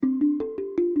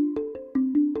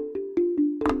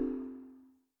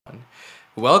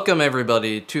Welcome,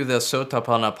 everybody, to the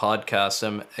Sotapana podcast.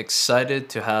 I'm excited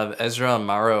to have Ezra and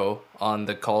Marrow on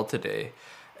the call today.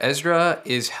 Ezra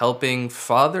is helping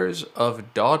fathers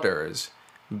of daughters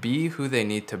be who they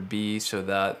need to be so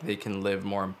that they can live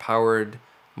more empowered,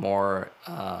 more,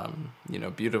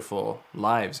 beautiful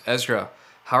lives. Ezra,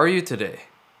 how are you today?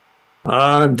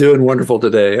 I'm doing wonderful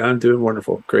today. I'm doing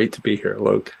wonderful. Great to be here,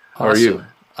 Luke. How are you? Awesome.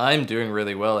 I'm doing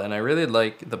really well, and I really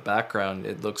like the background.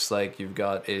 It looks like you've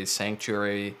got a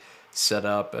sanctuary set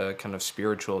up, a kind of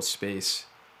spiritual space.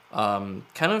 Kind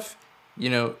of, you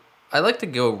know, I like to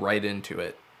go right into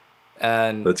it.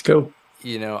 And, Let's go.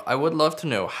 I would love to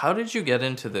know, how did you get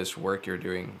into this work you're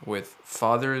doing with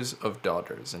fathers of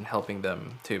daughters and helping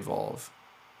them to evolve?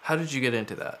 How did you get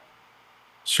into that?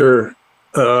 Sure.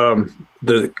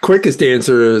 The quickest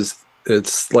answer is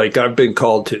it's like I've been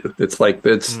called to. It's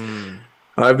Hmm.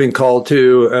 I've been called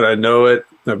to, and I know it.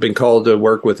 I've been called to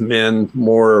work with men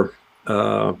more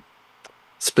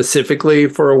specifically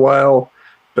for a while,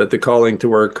 but the calling to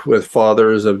work with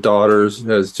fathers of daughters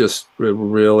has just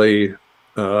really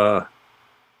uh,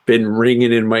 been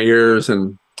ringing in my ears,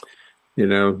 and you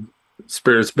know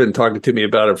Spirit's been talking to me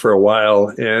about it for a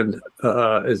while, and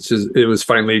it was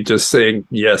finally just saying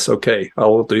yes, okay, I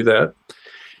will do that.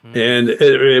 Hmm. And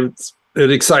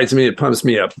it excites me, it pumps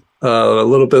me up. A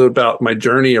little bit about my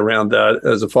journey around that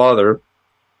as a father.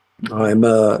 Hmm.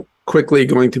 I'm quickly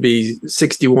going to be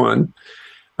 61.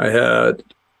 I had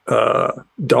uh,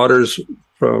 daughters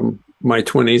from my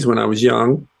 20s when I was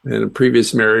young in a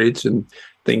previous marriage, and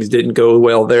things didn't go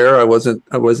well there. I wasn't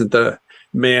the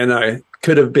man I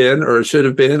could have been or should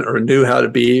have been or knew how to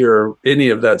be or any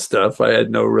of that stuff. I had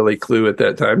no really clue at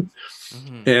that time.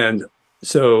 Hmm. And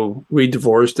so we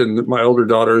divorced, and my older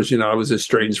daughters, I was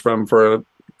estranged from for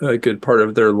a good part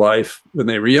of their life when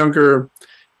they were younger.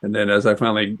 And then as I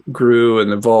finally grew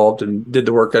and evolved and did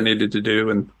the work I needed to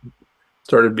do and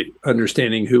started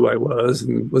understanding who I was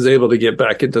and was able to get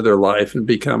back into their life and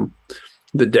become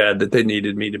the dad that they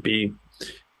needed me to be.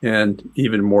 And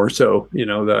even more so,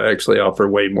 that I actually offer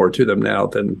way more to them now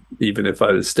than even if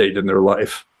I had stayed in their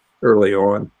life early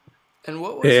on. And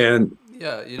what was, And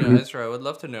yeah, Ezra, I would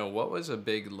love to know, what was a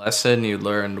big lesson you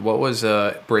learned? What was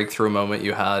a breakthrough moment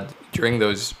you had during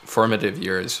those formative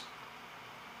years?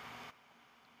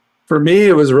 for me,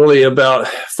 it was really about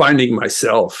finding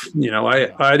myself.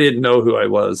 Mm. I didn't know who I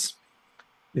was.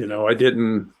 Yeah. I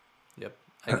didn't Yep.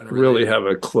 I can really relate. have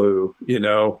a clue.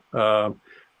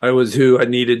 I was who I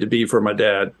needed to be for my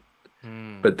dad,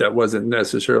 Hmm. but that wasn't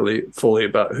necessarily fully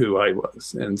about who I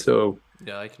was. And so,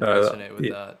 Yeah, I can uh, resonate with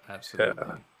yeah, that. Absolutely.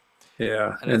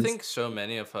 yeah, And I and think so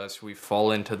many of us, we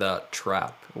fall into that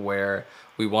trap where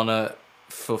we want to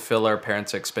fulfill our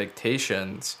parents'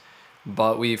 expectations,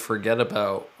 but we forget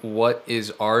about what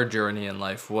is our journey in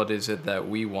life. What is it that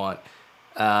we want?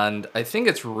 And I think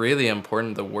it's really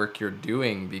important, the work you're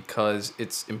doing, because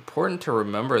it's important to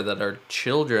remember that our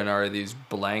children are these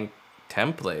blank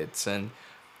templates, and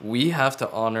we have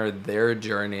to honor their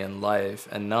journey in life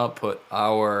and not put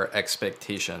our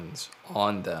expectations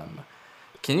on them.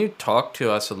 Can you talk to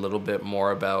us a little bit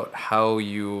more about how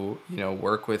you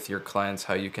work with your clients,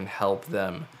 how you can help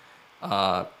them,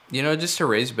 just to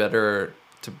raise better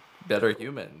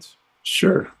humans?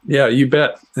 sure, yeah, you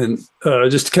bet. And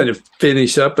just to kind of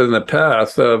finish up in the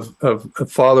path of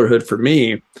fatherhood for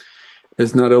me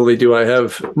is not only do I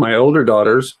have my older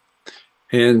daughters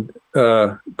and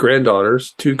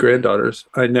granddaughters, two Mm-hmm. granddaughters.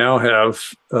 I now have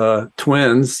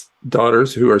twins,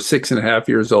 daughters who are 6.5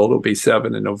 years old. Will be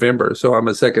 7 in November. So I'm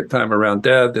a second time around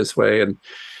dad this way, and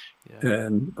Yeah.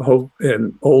 and hope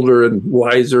and older and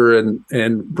wiser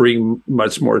and bring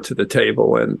much more to the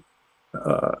table. And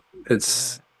uh, Yeah.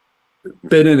 it's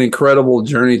been an incredible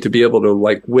journey to be able to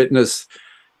like witness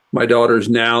my daughters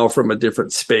now from a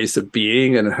different space of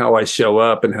being and how I show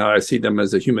up and how I see them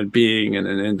as a human being and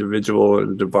an individual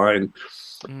and a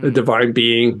Mm. divine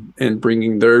being and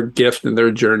bringing their gift and their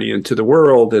journey into the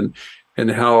world and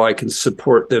how I can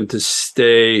support them to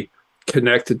stay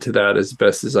connected to that as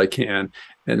best as I can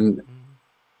and Mm.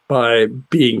 by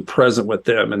being present with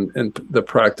them and the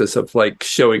practice of like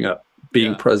showing up,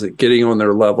 being Yeah. present, getting on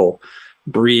their level,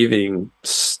 breathing,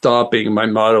 stopping. My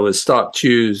motto is stop,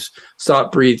 choose,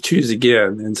 stop, breathe, choose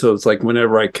again. And so it's like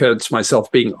whenever I catch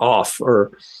myself being off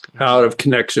or out Mm. of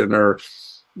connection or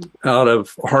out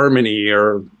of harmony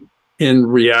or in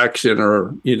reaction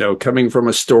or coming from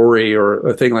a story or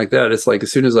a thing like that, it's like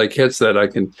as soon as I catch that, I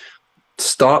can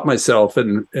stop myself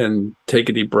and take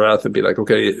a deep breath and be like,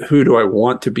 okay, who do I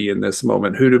want to be in this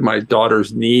moment? Who do my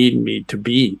daughters need me to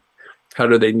be? How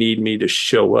do they need me to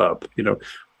show up?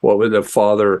 What would a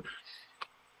father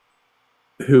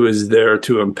who is there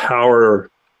to empower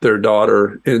their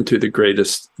daughter into the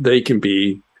greatest they can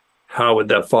be, how would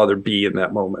that father be in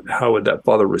that moment? How would that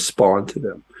father respond to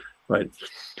them? Right.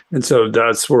 And so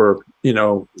that's where,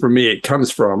 for me, it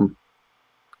comes from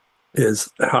is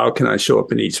how can I show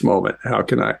up in each moment? How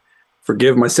can I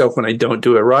forgive myself when I don't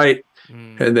do it right?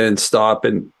 And then stop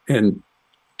and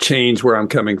change where I'm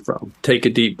coming from. Take a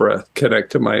deep breath,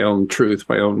 connect to my own truth,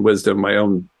 my own wisdom, my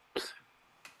own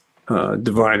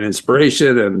divine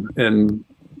inspiration, and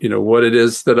what it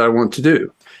is that I want to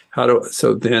do.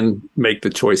 So then make the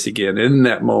choice again in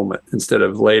that moment instead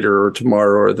of later or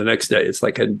tomorrow or the next day. It's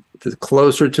like the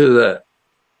closer to the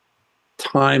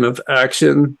time of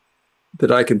action that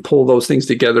I can pull those things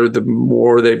together, the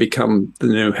more they become the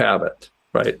new habit,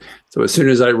 right? So as soon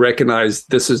as I recognize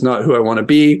this is not who I want to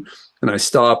be, and I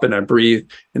stop and I breathe,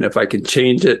 and if I can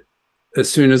change it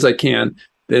as soon as I can,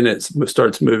 then it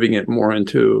starts moving it more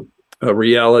into a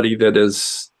reality that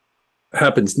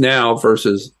happens now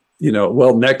versus,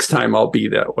 well, next time I'll be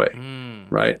that way,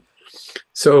 right?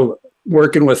 So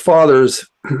working with fathers,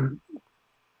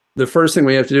 the first thing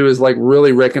we have to do is like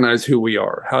really recognize who we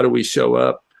are. How do we show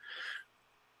up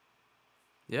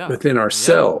within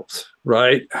ourselves,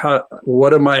 right?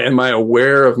 What am I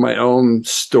aware of my own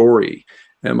story?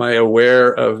 Am I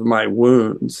aware of my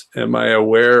wounds? Am I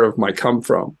aware of my come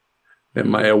from?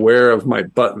 Am I aware of my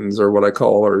buttons, or what I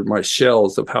call, or my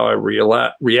shells of how I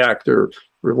react or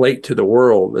relate to the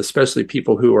world, especially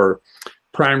people who are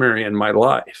primary in my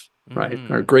life, right?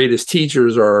 Our greatest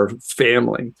teachers are our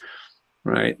family,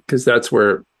 right? Because that's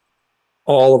where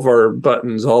all of our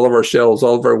buttons, all of our shells,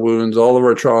 all of our wounds, all of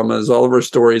our traumas, all of our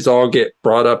stories all get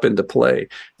brought up into play.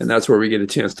 And that's where we get a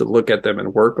chance to look at them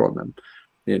and work on them,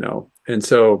 And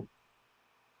so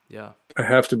I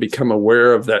have to become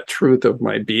aware of that truth of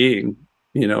my being,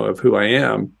 of who I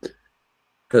am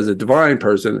as a divine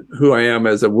person, who I am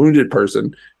as a wounded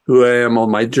person, who I am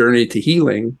on my journey to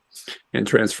healing and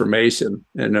transformation,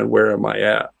 and then where am I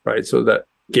at, right? So that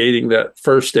gaining that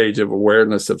first stage of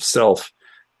awareness of self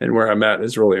and where I'm at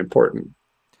is really important.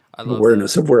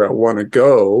 Awareness of where I want to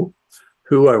go,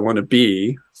 who I want to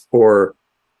be, or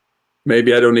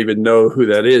maybe I don't even know who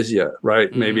that is yet,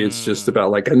 right? Maybe it's just about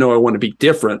like, I know I want to be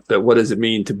different, but what does it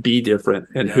mean to be different?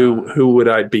 And who would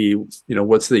I be?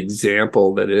 What's the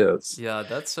example that is? Yeah,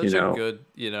 that's such a good,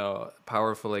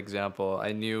 powerful example.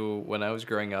 I knew when I was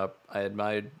growing up, I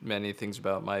admired many things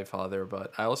about my father,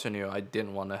 but I also knew I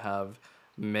didn't want to have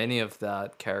many of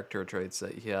that character traits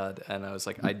that he had. And I was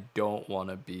like, I don't want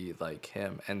to be like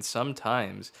him. And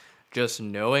sometimes just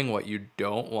knowing what you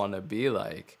don't want to be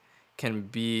like can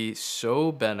be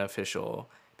so beneficial,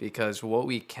 because what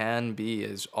we can be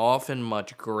is often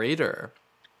much greater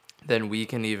than we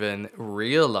can even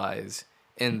realize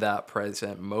in that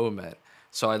present moment.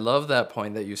 So I love that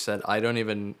point that you said, I don't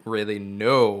even really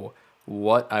know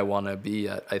what I want to be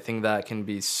yet. I think that can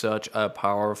be such a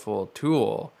powerful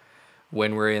tool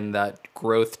when we're in that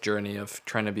growth journey of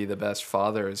trying to be the best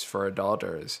fathers for our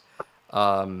daughters.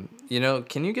 Can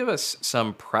you give us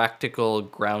some practical,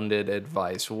 grounded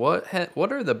advice? What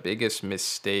are the biggest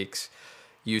mistakes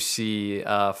you see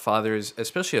fathers,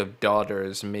 especially of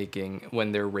daughters, making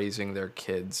when they're raising their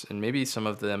kids? And maybe some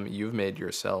of them you've made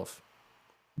yourself.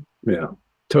 Yeah,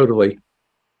 totally.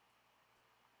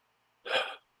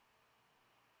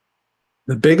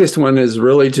 The biggest one is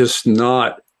really just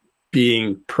not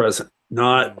being present,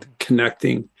 not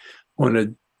connecting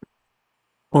on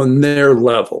their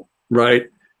level, right?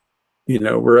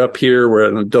 We're up here, we're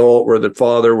an adult, we're the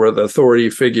father, we're the authority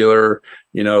figure.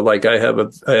 Like I have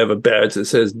a badge that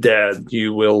says, Dad,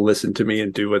 you will listen to me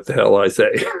and do what the hell I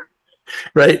say.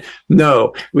 Right?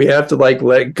 No, we have to like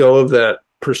let go of that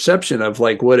perception of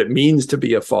like what it means to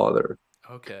be a father.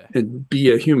 Okay. And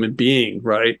be a human being,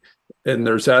 right? And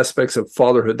there's aspects of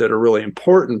fatherhood that are really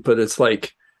important, but it's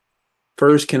like,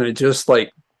 first, can I just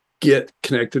like get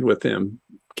connected with him,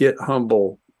 get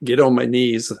humble, get on my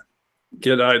knees,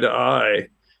 get eye to eye,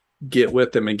 get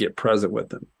with them and get present with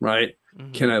them, right?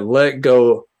 Can I let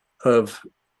go of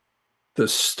the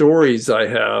stories I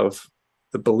have,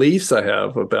 the beliefs I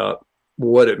have about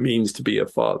what it means to be a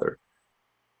father?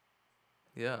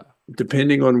 Yeah.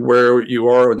 Depending on where you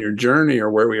are on your journey or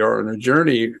where we are on a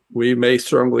journey, we may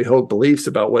strongly hold beliefs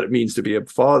about what it means to be a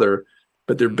father,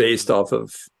 but they're based off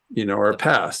of, our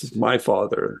past, my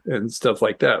father and stuff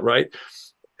like that, right?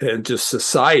 And just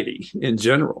society in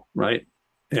general, right?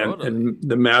 And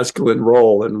the masculine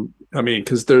role. And I mean,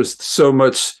 because there's so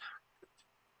much,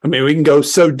 we can go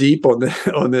so deep on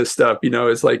this stuff,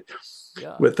 it's like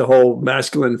with the whole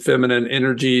masculine, feminine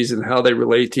energies and how they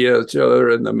relate to each other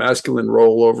and the masculine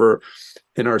role over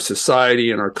in our society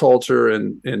and our culture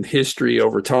and history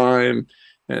over time,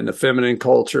 and the feminine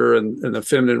culture and the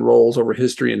feminine roles over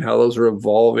history, and how those are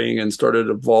evolving and started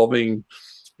evolving,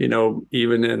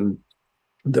 even in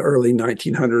the early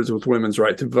 1900s with women's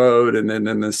right to vote, and then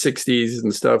in the 60s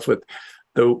and stuff with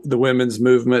the women's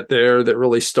movement there that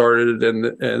really started,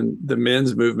 and the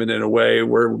men's movement in a way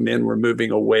where men were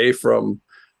moving away from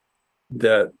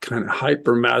that kind of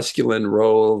hyper masculine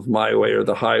role of my way or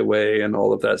the highway and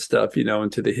all of that stuff,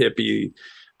 into the hippie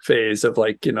phase of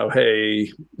like,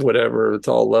 hey, whatever, it's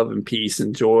all love and peace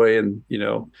and joy and,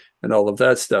 and all of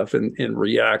that stuff in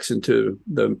reaction to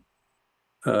the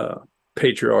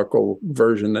patriarchal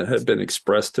version that had been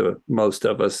expressed to most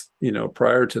of us,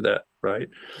 prior to that. Right.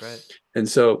 And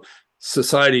so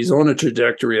society's on a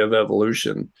trajectory of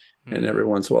evolution, and every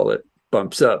once in a while it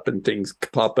bumps up and things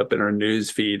pop up in our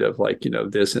news feed of like,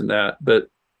 this and that. But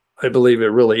I believe it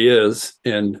really is.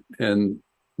 And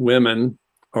women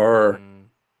are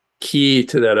key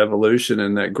to that evolution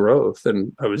and that growth.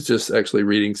 And I was just actually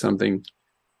reading something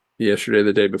yesterday,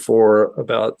 the day before,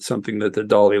 about something that the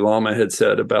Dalai Lama had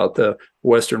said about the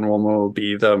Western woman will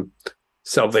be the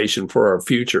salvation for our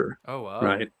future. Oh, wow.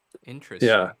 Right. Interesting.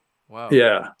 Yeah. Wow.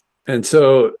 Yeah. And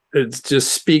so it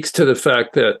just speaks to the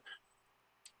fact that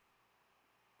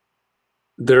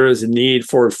there is a need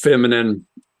for feminine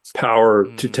power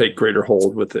to take greater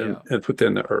hold within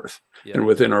the earth and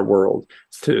within our world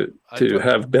to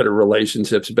have better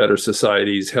relationships, better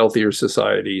societies, healthier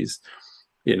societies,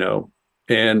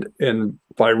 and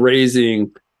by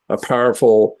raising a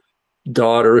powerful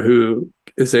daughter who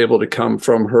is able to come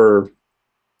from her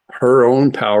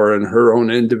own power and her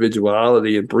own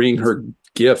individuality and bring her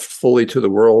gift fully to the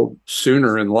world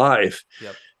sooner in life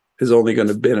is only going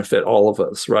to benefit all of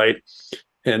us, right?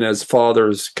 And as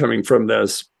fathers coming from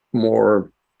this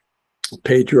more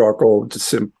patriarchal,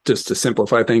 just to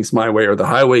simplify things, my way or the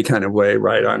highway kind of way,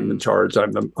 right? I'm in charge.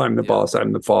 I'm the boss.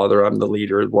 I'm the father. I'm the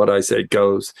leader. What I say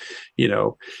goes,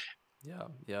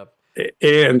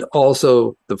 And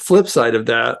also the flip side of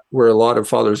that, where a lot of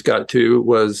fathers got to,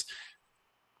 was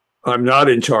I'm not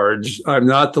in charge. I'm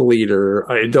not the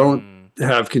leader. I don't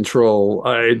have control.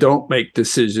 I don't make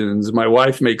decisions. My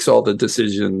wife makes all the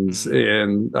decisions,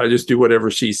 and I just do whatever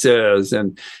she says.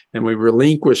 And we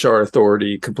relinquish our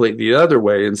authority completely the other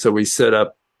way. And so we set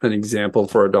up an example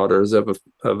for our daughters of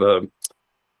the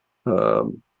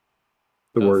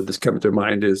word that's coming to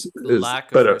mind is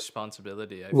lack of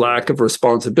responsibility. Lack of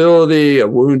responsibility, a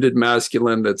wounded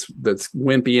masculine that's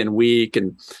wimpy and weak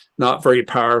and not very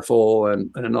powerful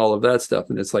and all of that stuff.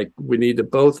 And it's like, we need to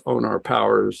both own our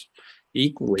powers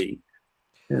equally.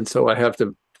 And so I have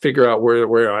to figure out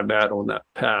where I'm at on that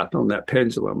path, on that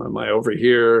pendulum. Am I over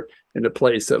here in a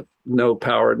place of no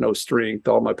power, no strength?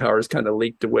 All my power is kind of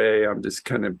leaked away. I'm just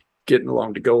kind of getting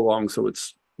along to go along, so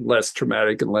it's less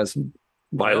traumatic and less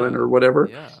violent or whatever.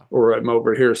 Or I'm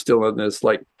over here still in this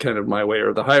like kind of my way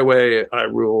or the highway. I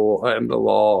rule. I am the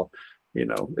law.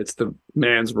 It's the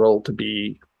man's role to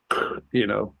be,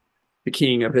 the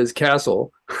king of his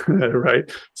castle, right?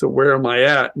 So where am I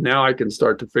at? Now I can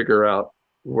start to figure out,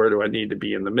 where do I need to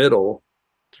be in the middle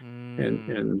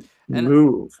and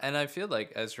move. And I feel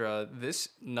like, Ezra, this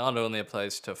not only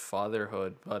applies to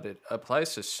fatherhood, but it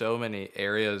applies to so many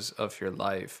areas of your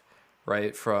life,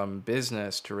 right? From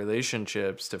business to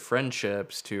relationships to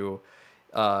friendships to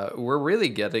we're really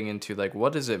getting into like,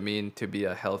 what does it mean to be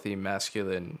a healthy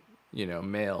masculine,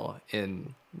 male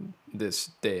in this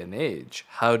day and age?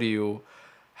 How do you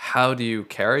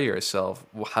carry yourself?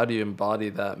 How do you embody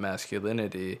that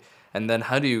masculinity? And then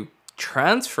how do you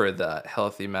transfer that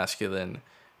healthy masculine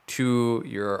to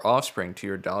your offspring, to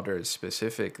your daughters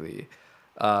specifically?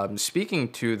 Speaking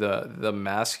to the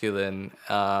masculine,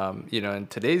 in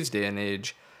today's day and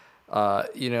age,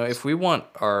 if we want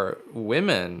our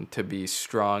women to be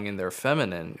strong in their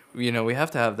feminine, we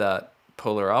have to have that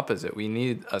polar opposite. We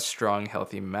need a strong,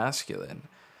 healthy masculine.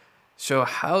 So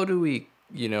how do we,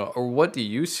 or what do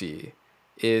you see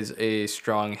is a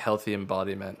strong, healthy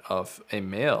embodiment of a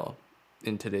male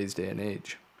in today's day and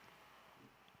age?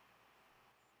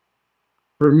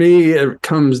 For me, it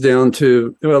comes down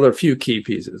to, there are a few key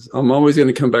pieces. I'm always going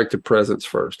to come back to presence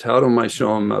first. How do I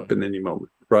show them up in any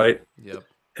moment, right? Yep.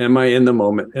 Am I in the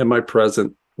moment? Am I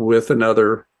present with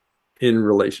another in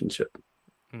relationship?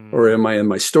 Or am I in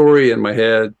my story, in my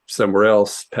head, somewhere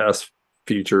else, past,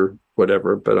 future,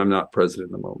 whatever, but I'm not present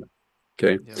in the moment?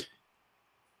 Okay. Yep.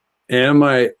 Am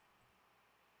I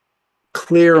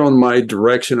clear on my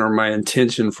direction or my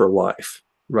intention for life,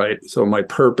 right? So my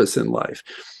purpose in life.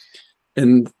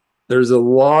 And there's a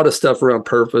lot of stuff around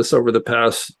purpose over the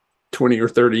past 20 or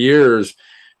 30 years.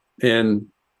 And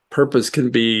purpose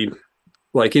can be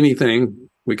like anything,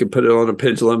 we can put it on a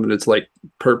pendulum, and it's like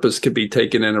purpose can be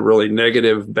taken in a really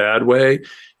negative, bad way,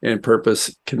 and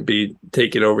purpose can be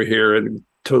taken over here and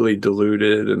totally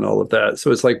diluted and all of that.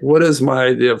 So it's like, what is my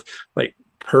idea of like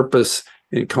purpose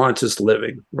in conscious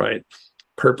living, right?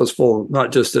 Purposeful,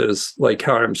 not just as like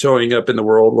how I'm showing up in the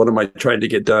world, what am I trying to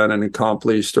get done and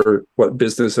accomplished, or what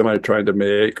business am I trying to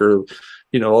make, or,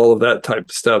 all of that type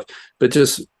of stuff, but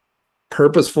just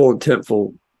purposeful,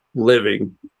 intentful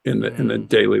living in the Mm.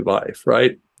 daily life,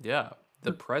 right? Yeah. The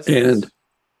And presence.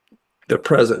 the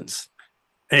Presence. presence,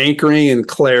 anchoring and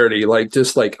clarity, like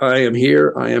just like I am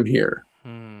here,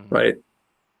 Hmm. right?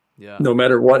 Yeah. No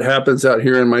matter what happens out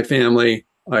here in my family,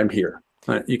 I'm here.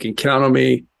 You can count on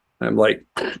me. I'm like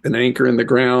an anchor in the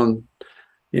ground.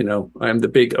 I'm the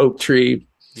big oak tree.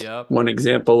 Yep. One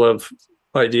example of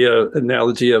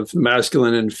analogy of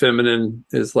masculine and feminine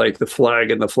is like the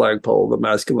flag and the flagpole. The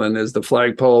masculine is the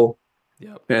flagpole,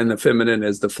 Yep. and the feminine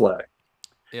is the flag.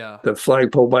 Yeah. The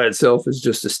flagpole by itself is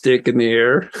just a stick in the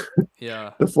air.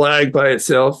 Yeah. The flag by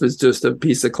itself is just a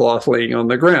piece of cloth laying on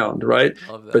the ground, right?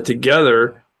 Love But that.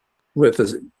 together Yeah. with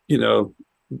you know,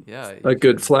 Yeah. You a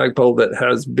good can. flagpole that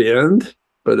has bend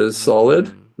but is solid,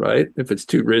 Mm. right? If it's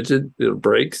too rigid, it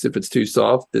breaks. If it's too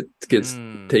soft, it gets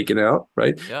Mm. taken out,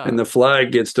 right? And Yeah. the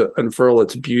flag gets to unfurl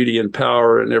its beauty and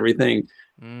power and everything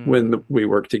when Mm. we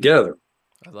work together.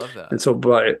 I love And that. so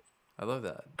by I love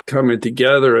that. coming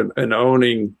together and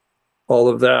owning all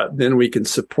of that, then we can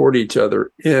support each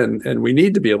other and we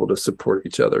need to be able to support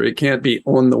each other. It can't be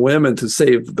on the women to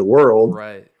save the world,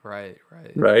 Right. Right.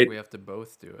 Right. right? We have to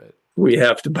both do it. We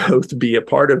have to both be a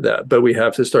part of that, but we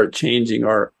have to start changing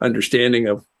our understanding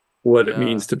of what it Yeah.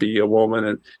 means to be a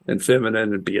woman and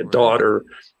feminine and be a Right. daughter,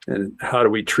 and how do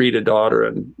we treat a daughter,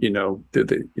 and You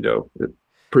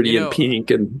pretty in know.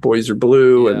 pink and boys are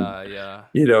blue, and Yeah.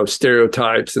 Yeah.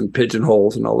 stereotypes and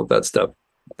pigeonholes and all of that stuff.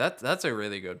 That's a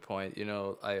really good point.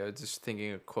 I was just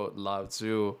thinking a quote Lao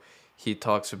Tzu. He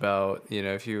talks about,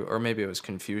 if you, or maybe it was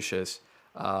Confucius,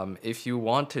 if you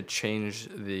want to change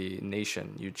the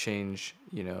nation, you change,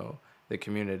 the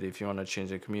community. If you want to change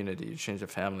the community, you change the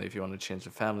family. If you want to change the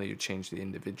family, you change the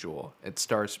individual. It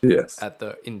starts Yes. at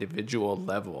the individual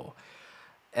level.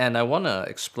 And I want to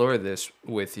explore this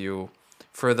with you.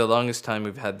 For the longest time,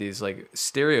 we've had these like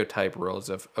stereotype roles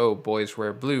of, oh, boys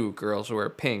wear blue, girls wear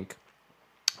pink.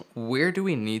 Where do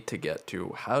we need to get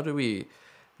to? How do we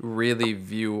really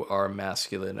view our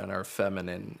masculine and our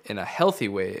feminine in a healthy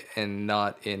way and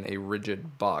not in a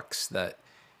rigid box that,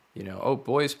 oh,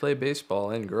 boys play baseball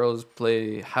and girls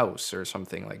play house or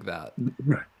something like that?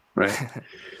 Right. Right.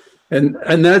 And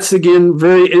that's again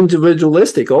very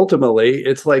individualistic. Ultimately,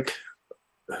 it's like,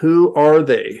 who are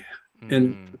they,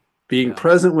 and Mm, being yeah.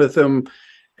 present with them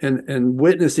and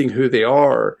witnessing who they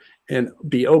are, and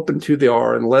be open to who they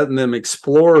are, and letting them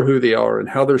explore who they are and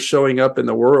how they're showing up in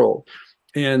the world,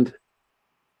 and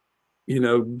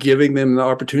giving them the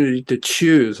opportunity to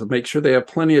choose and make sure they have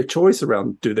plenty of choice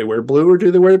around, do they wear blue or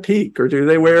do they wear pink, or do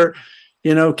they wear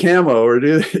Mm, camo, or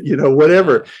do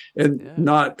whatever, yeah. and Yeah.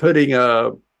 not putting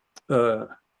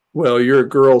well, you're a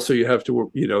girl, so you have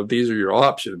to, these are your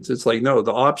options. It's like, no,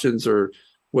 the options are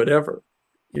whatever,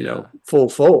 Yeah. full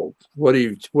fold. What do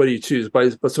you choose? By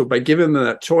giving them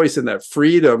that choice and that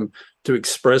freedom to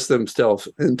express themselves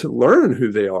and to learn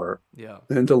who they are Yeah.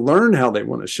 and to learn how they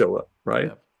want to show up, right?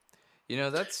 Yeah.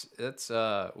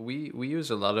 We use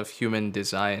a lot of human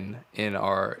design in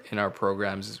our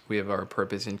programs. We have our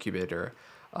purpose incubator.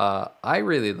 I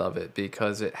really love it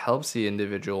because it helps the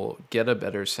individual get a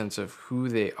better sense of who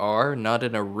they are, not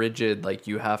in a rigid like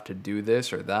you have to do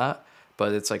this or that,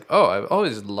 but it's like, oh, I've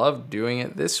always loved doing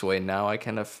it this way. Now I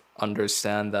kind of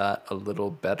understand that a little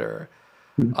better.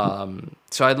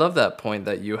 So I love that point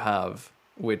that you have,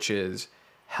 which is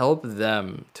help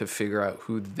them to figure out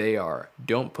who they are.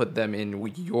 Don't put them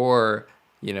in your,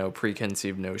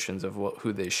 preconceived notions of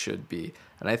who they should be.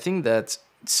 And I think that's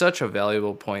such a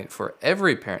valuable point for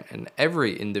every parent and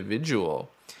every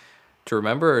individual to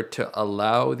remember, to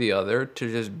allow the other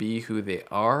to just be who they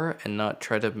are and not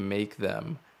try to make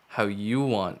them how you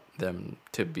want them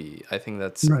to be. I think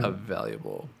that's a Right.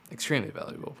 valuable, extremely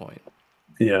valuable point.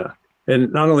 Yeah.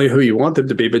 And not only who you want them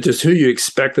to be, but just who you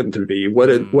expect them to be. What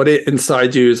it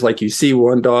inside you is like, you see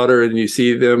one daughter and you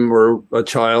see them, or a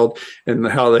child, and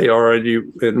how they are,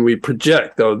 and we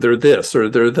project, oh, they're this or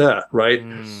they're that, right?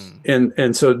 Mm,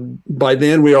 And so by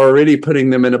then we're already putting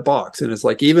them in a box. And it's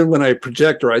like, even when I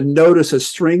project or I notice a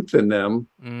strength in them,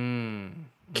 mm,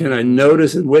 can I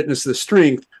notice and mm. witness the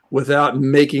strength without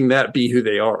making that be who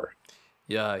they are?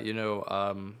 Yeah,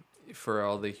 for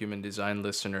all the human design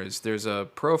listeners, there's a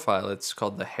profile. It's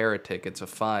called the Heretic. It's a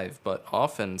 5, but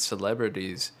often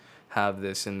celebrities have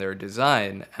this in their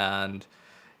design, and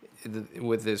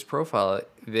with this profile,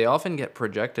 they often get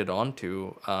projected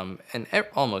onto, and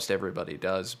almost everybody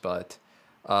does, but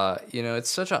it's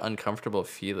such an uncomfortable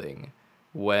feeling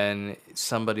when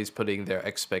somebody's putting their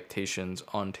expectations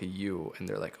onto you, and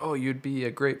they're like, "Oh, you'd be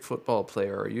a great football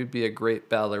player, or you'd be a great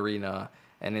ballerina,"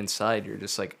 and inside you're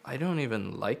just like, "I don't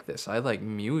even like this. I like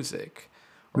music,"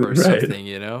 or Right.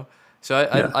 something. So I,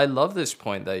 Yeah. I I love this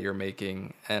point that you're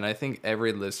making, and I think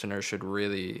every listener should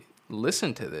really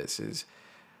listen to this. Is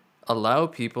allow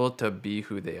people to be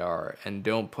who they are, and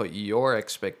don't put your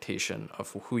expectation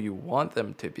of who you want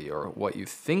them to be or what you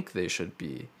think they should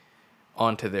be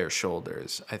onto their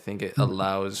shoulders. I think it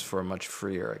allows for a much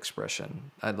freer expression.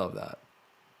 I love that.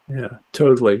 Yeah,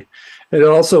 totally. And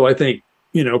also, I think,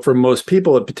 for most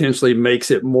people, it potentially makes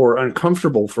it more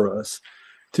uncomfortable for us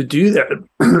to do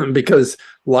that because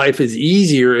life is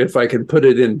easier if I can put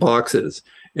it in boxes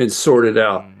and sort it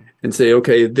out Mm. and say,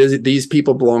 okay, these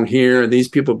people belong here, and these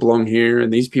people belong here,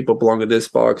 and these people belong in this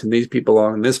box, and these people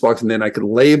belong in this box. And then I can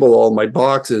label all my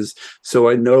boxes so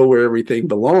I know where everything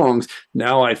belongs.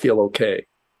 Now I feel okay.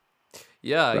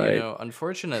 Yeah, Right.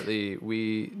 unfortunately,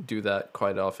 we do that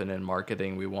quite often in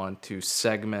marketing. We want to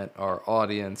segment our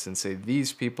audience and say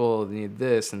these people need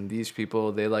this and these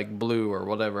people they like blue or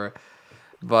whatever.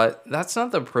 But that's not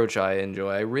the approach I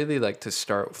enjoy. I really like to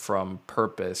start from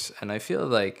purpose, and I feel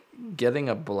like getting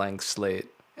a blank slate,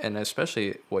 and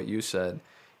especially what you said,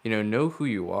 know who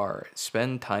you are,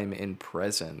 spend time in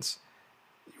presence,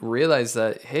 realize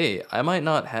that, hey, I might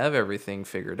not have everything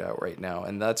figured out right now,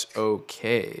 and that's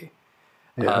okay.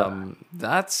 Yeah.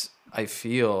 That's, I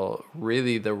feel,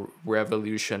 really the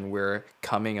revolution we're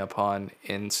coming upon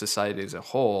in society as a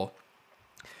whole.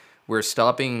 We're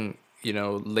stopping,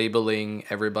 labeling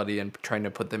everybody and trying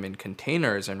to put them in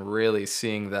containers, and really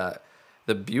seeing that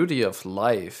the beauty of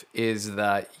life is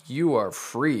that you are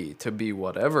free to be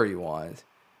whatever you want,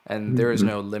 and there is Mhm.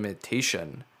 no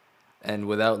limitation. And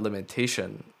without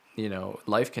limitation,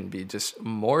 life can be just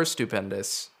more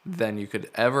stupendous than you could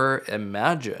ever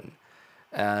imagine.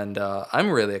 And I'm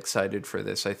really excited for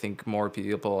this. I think more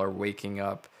people are waking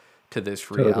up to this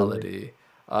Totally. reality.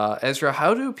 Ezra,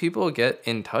 how do people get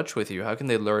in touch with you? How can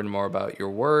they learn more about your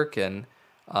work? And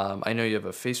I know you have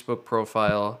a Facebook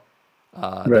profile.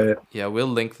 Right. Yeah, we'll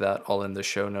link that all in the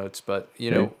show notes. But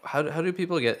Okay. how do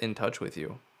people get in touch with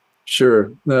you?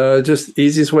 Sure. Just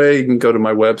easiest way, you can go to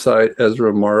my website,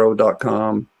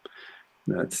 ezramarrow.com.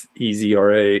 That's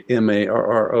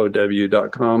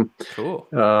EZRAMARROW.com. Cool,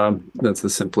 That's the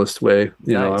simplest way.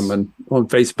 I'm nice, on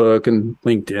Facebook and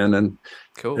LinkedIn and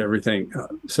cool. everything.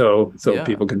 So Yeah.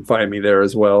 people can find me there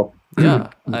as well. Yeah,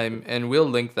 and we'll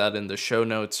link that in the show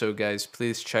notes. So guys,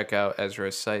 please check out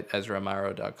Ezra's site,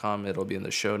 ezramarrow.com. It'll be in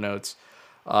the show notes.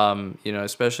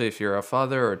 Especially if you're a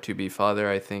father or to be father,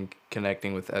 I think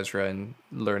connecting with Ezra and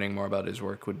learning more about his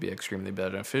work would be extremely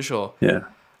beneficial. Yeah.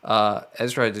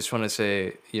 Ezra, I just want to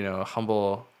say,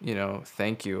 humble,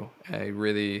 thank you. I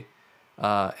really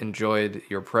enjoyed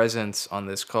your presence on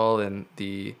this call and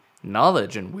the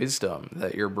knowledge and wisdom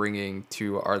that you're bringing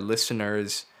to our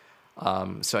listeners.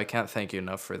 So I can't thank you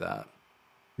enough for that.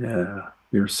 Yeah.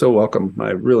 You're so welcome.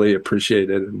 I really appreciate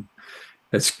it. And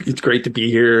it's great to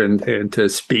be here and to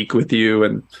speak with you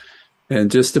and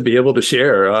just to be able to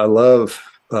share. I love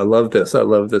this. I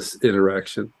love this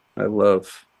interaction. I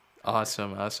love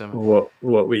Awesome, awesome.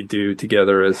 what we do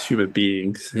together as human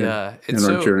beings and Yeah, in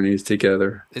our journeys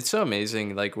together. it's so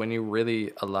amazing. Like when you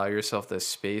really allow yourself the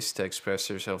space to express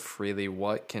yourself freely,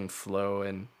 what can flow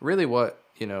and really what,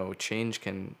 change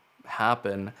can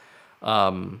happen.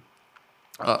 Um,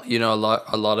 a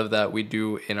lot of that we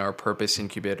do in our purpose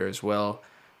incubator as well.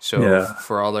 So Yeah.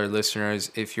 for all our listeners,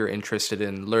 if you're interested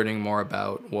in learning more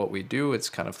about what we do, it's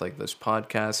kind of like this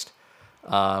podcast.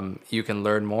 You can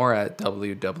learn more at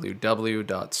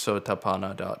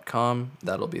www.sotapana.com.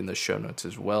 That'll be in the show notes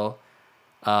as well.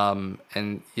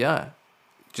 And yeah,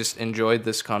 just enjoyed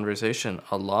this conversation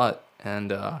a lot.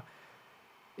 And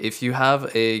if you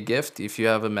have a gift, if you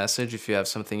have a message, if you have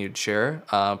something you'd share,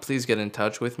 please get in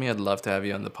touch with me. I'd love to have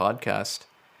you on the podcast.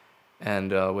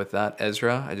 And with that,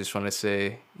 Ezra, I just want to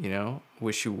say,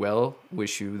 wish you well,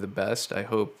 wish you the best. I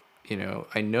hope,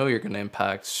 I know you're going to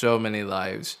impact so many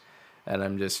lives. And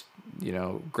I'm just,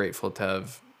 grateful to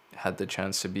have had the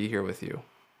chance to be here with you.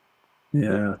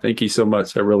 Yeah. Thank you so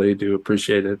much. I really do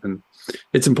appreciate it. And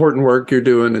it's important work you're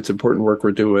doing. It's important work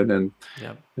we're doing. And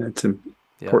Yep. it's Yep.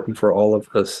 important for all of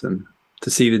us and to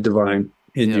see the divine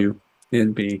in Yep. you,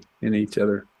 in me, in each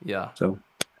other. Yeah. So thank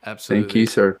you, Absolutely.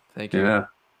 sir. Thank you. Yeah.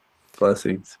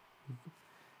 Blessings.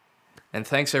 And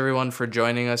thanks everyone for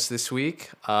joining us this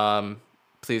week.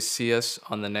 Please see us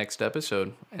on the next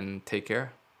episode and take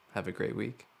care. Have a great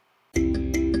week.